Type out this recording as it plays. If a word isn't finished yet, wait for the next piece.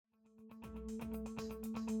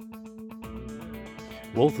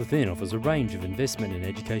Wealth Within offers a range of investment and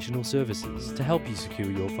educational services to help you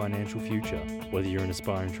secure your financial future. Whether you're an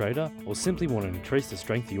aspiring trader or simply want to increase the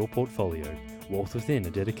strength of your portfolio, Wealth Within are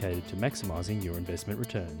dedicated to maximising your investment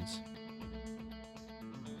returns.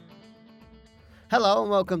 Hello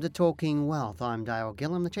and welcome to Talking Wealth. I'm Dale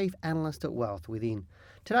Gillham, the Chief Analyst at Wealth Within.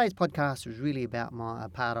 Today's podcast is really about a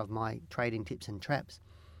part of my trading tips and traps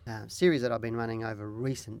series that I've been running over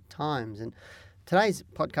recent times. And today's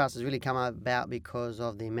podcast has really come about because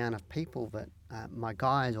of the amount of people that my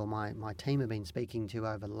guys or my team have been speaking to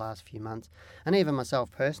over the last few months, and even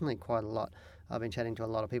myself personally quite a lot. I've been chatting to a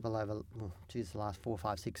lot of people over the last 4,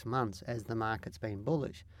 5, 6 months as the market's been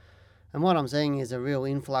bullish. And what I'm seeing is a real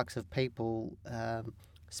influx of people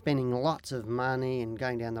spending lots of money and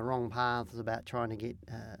going down the wrong paths about trying to get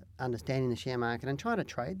understanding the share market and trying to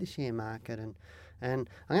trade the share market. And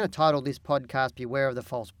I'm going to title this podcast "Beware of the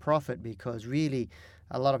False Prophet," because really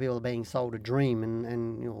a lot of people are being sold a dream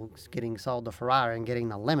and getting sold the Ferrari and getting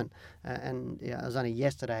the lemon. It was only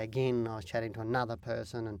yesterday again I was chatting to another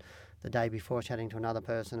person, and the day before chatting to another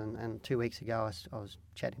person, and 2 weeks ago I was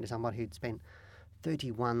chatting to somebody who'd spent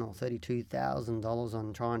 $31,000 or $32,000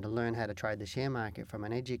 on trying to learn how to trade the share market from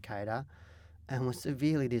an educator, and was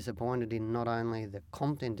severely disappointed in not only the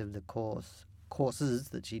content of the courses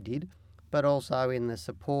that she did, but also in the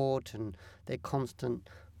support and their constant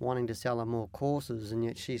wanting to sell her more courses, and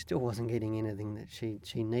yet she still wasn't getting anything that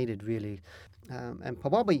she needed really. And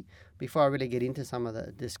probably before I really get into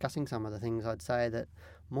discussing some of the things, I'd say that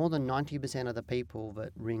more than 90% of the people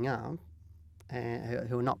that ring up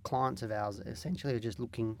who are not clients of ours, essentially are just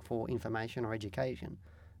looking for information or education.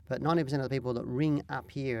 But 90% of the people that ring up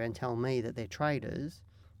here and tell me that they're traders,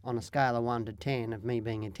 on a scale of 1 to 10, of me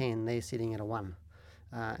being a 10, they're sitting at a 1.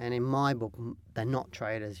 And in my book, they're not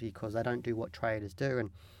traders because they don't do what traders do.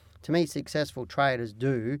 And to me, successful traders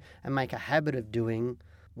do and make a habit of doing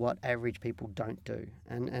what average people don't do.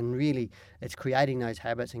 And really, it's creating those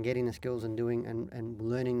habits and getting the skills and doing and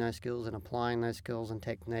learning those skills and applying those skills and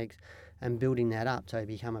techniques and building that up so you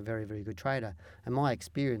become a very, very good trader. And my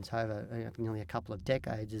experience over nearly a couple of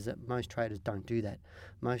decades is that most traders don't do that.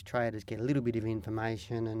 Most traders get a little bit of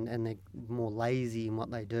information and they're more lazy in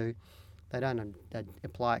what they do. They don't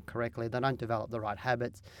apply it correctly. They don't develop the right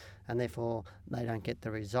habits, and therefore they don't get the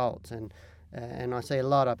results. And I see a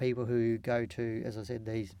lot of people who go to, as I said,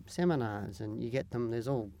 these seminars, and you get them, there's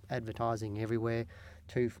all advertising everywhere,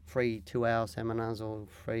 2 free 2-hour seminars or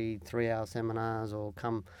free 3-hour seminars, or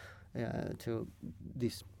come to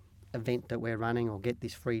this event that we're running, or get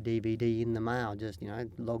this free DVD in the mail. Just,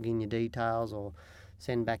 log in your details or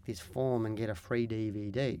send back this form and get a free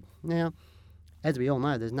DVD. Now, as we all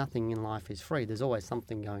know, there's nothing in life is free. There's always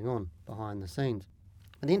something going on behind the scenes.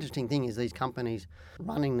 And the interesting thing is these companies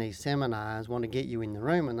running these seminars want to get you in the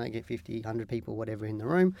room, and they get 50, 100 people, whatever, in the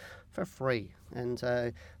room for free. And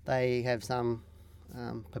so they have some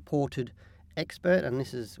purported expert, and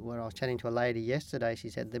this is where I was chatting to a lady yesterday. She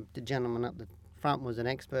said the gentleman up the front was an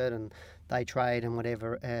expert, and they trade and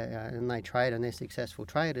whatever, and they're successful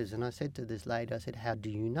traders. And I said to this lady, how do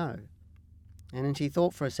you know? And then she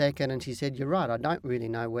thought for a second and she said, "You're right, I don't really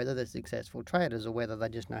know whether they're successful traders or whether they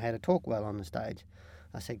just know how to talk well on the stage."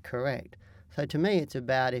 I said, "Correct." So to me, it's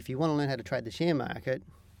about, if you want to learn how to trade the share market,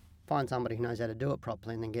 find somebody who knows how to do it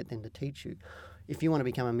properly and then get them to teach you. If you want to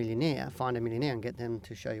become a millionaire, find a millionaire and get them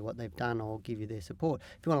to show you what they've done or give you their support.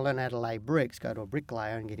 If you want to learn how to lay bricks, go to a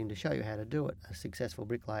bricklayer and get him to show you how to do it, a successful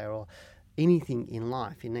bricklayer. Or anything in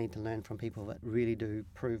life, you need to learn from people that really do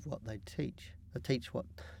prove what they teach.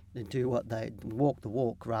 They do what they walk the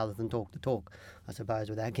walk rather than talk the talk, I suppose,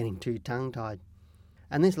 without getting too tongue-tied.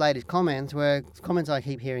 And this lady's comments were comments I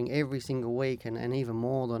keep hearing every single week, and even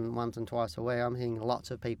more than once and twice a week. I'm hearing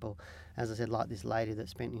lots of people, as I said, like this lady that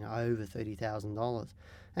spent over $30,000.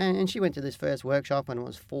 And she went to this first workshop, and it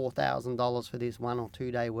was $4,000 for this 1 or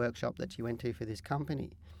 2 day workshop that she went to for this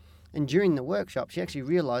company. And during the workshop, she actually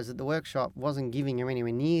realised that the workshop wasn't giving her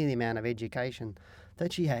anywhere near the amount of education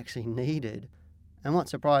that she actually needed. And what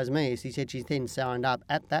surprised me is she said she then signed up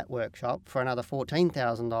at that workshop for another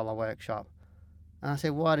 $14,000 workshop. And I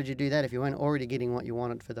said, "Why did you do that if you weren't already getting what you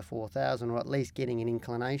wanted for the $4,000, or at least getting an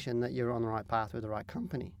inclination that you're on the right path with the right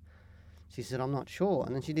company?" She said, "I'm not sure."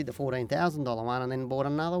 And then she did the $14,000 one and then bought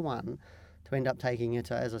another one to end up taking it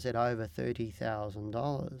to, as I said, over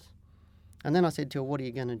 $30,000. And then I said to her, "What are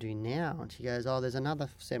you going to do now?" And she goes, "There's another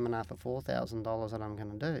seminar for $4,000 that I'm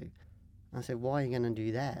going to do." I said, "Why are you going to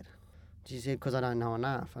do that?" She said, "Because I don't know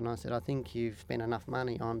enough." And I said, "I think you've spent enough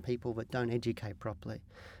money on people that don't educate properly."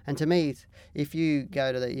 And to me, if you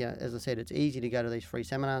go to as I said, it's easy to go to these free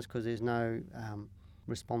seminars because there's no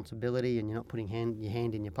responsibility and you're not putting your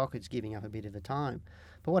hand in your pockets, giving up a bit of the time.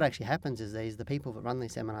 But what actually happens is the people that run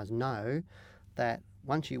these seminars know that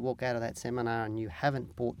once you walk out of that seminar and you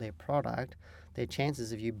haven't bought their product, their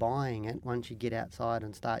chances of you buying it once you get outside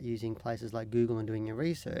and start using places like Google and doing your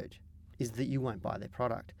research is that you won't buy their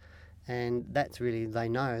product. And that's really, they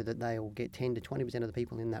know that they will get 10 to 20% of the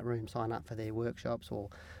people in that room sign up for their workshops or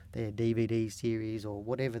their DVD series or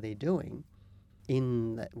whatever they're doing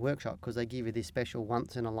in that workshop, because they give you this special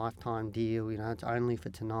once-in-a-lifetime deal, it's only for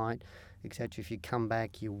tonight, etc. If you come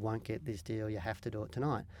back, you won't get this deal, you have to do it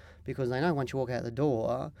tonight. Because they know once you walk out the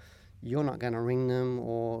door, you're not going to ring them,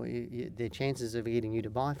 or their chances of getting you to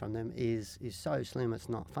buy from them is so slim, it's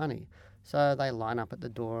not funny. So they line up at the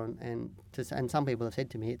door, and some people have said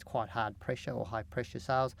to me it's quite hard pressure or high pressure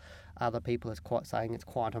sales. Other people are saying it's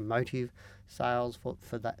quite emotive sales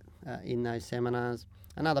for that in those seminars.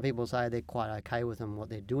 And other people say they're quite okay with them, what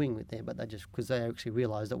they're doing with them, but they just, because they actually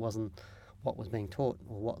realised it wasn't what was being taught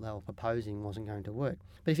or what they were proposing wasn't going to work.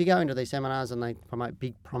 But if you go into these seminars and they promote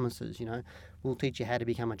big promises, we'll teach you how to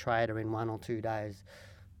become a trader in 1 or 2 days,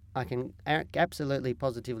 I can absolutely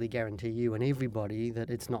positively guarantee you and everybody that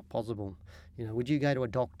it's not possible. Would you go to a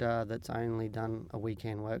doctor that's only done a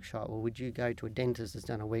weekend workshop, or would you go to a dentist that's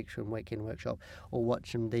done a weekend workshop, or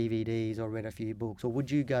watch some DVDs or read a few books, or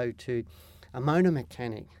would you go to a motor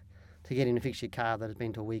mechanic to get in to fix your car that has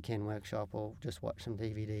been to a weekend workshop, or just watch some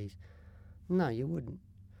DVDs? No, you wouldn't.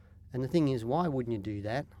 And the thing is, why wouldn't you do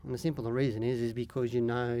that? And the simple reason is because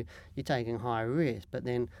you're taking high risk. But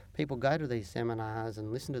then people go to these seminars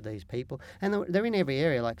and listen to these people, and they're in every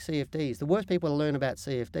area, like CFDs. The worst people to learn about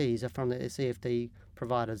CFDs are from the CFD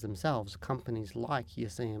providers themselves, companies like your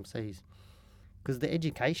CMCs, because the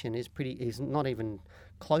education is not even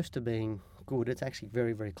close to being good. It's actually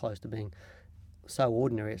very, very close to being so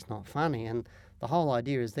ordinary it's not funny. And the whole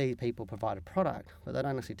idea is these people provide a product, but they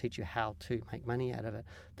don't actually teach you how to make money out of it.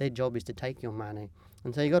 Their job is to take your money.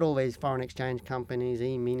 And so you've got all these foreign exchange companies,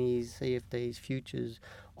 E-minis, CFDs, futures,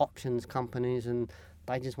 options companies, and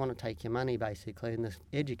they just want to take your money basically. And the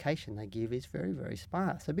education they give is very, very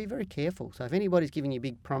sparse. So be very careful. So if anybody's giving you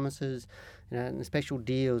big promises, and special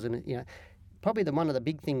deals, and probably one of the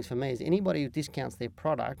big things for me is anybody who discounts their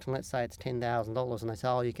product, and let's say it's $10,000 and they say,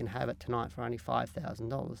 oh, you can have it tonight for only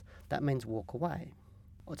 $5,000, that means walk away.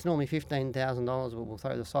 Well, it's normally $15,000, but we'll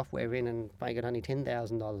throw the software in and make it only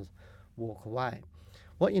 $10,000, walk away.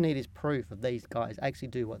 What you need is proof of these guys actually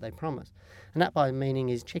do what they promise. And that by meaning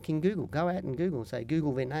is checking Google. Go out and Google, say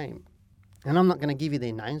Google their name. And I'm not going to give you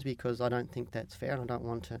their names because I don't think that's fair, and I don't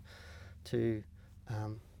want to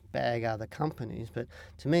bag other companies, but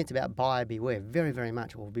to me it's about buyer beware, very, very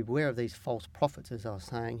much. Or beware of these false prophets, as I was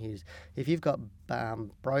saying. Is if you've got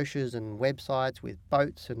brochures and websites with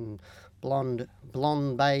boats and blonde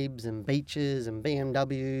babes and beaches and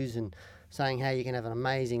BMWs and saying how you can have an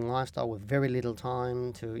amazing lifestyle with very little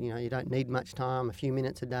time to, you don't need much time, a few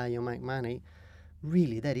minutes a day you'll make money,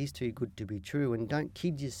 really that is too good to be true. And don't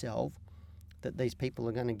kid yourself that these people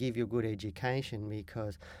are going to give you a good education,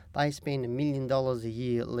 because they spend $1 million a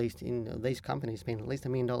year, at least these companies spend at least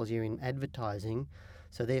 $1 million a year in advertising.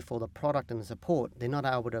 So therefore the product and the support, they're not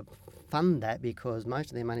able to fund that because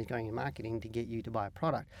most of their money is going in marketing to get you to buy a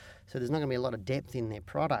product. So there's not going to be a lot of depth in their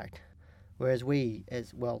product. Whereas we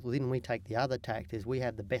take the other tact, is we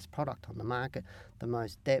have the best product on the market, the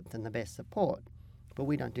most depth and the best support. But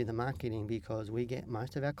we don't do the marketing because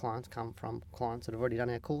most of our clients come from clients that have already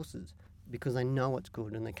done our courses, because they know it's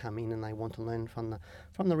good and they come in and they want to learn from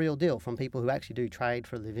the real deal, from people who actually do trade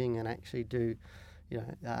for a living and actually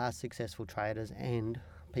are successful traders, and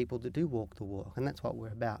people that do walk the walk. And that's what we're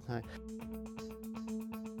about. So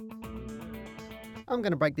I'm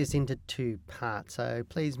going to break this into 2 parts. So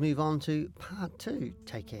please move on to part 2.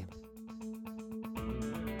 Take care.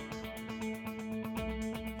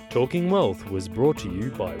 Talking Wealth was brought to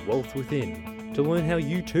you by Wealth Within. To learn how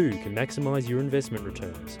you too can maximise your investment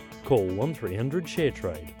returns, call 1300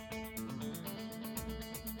 ShareTrade.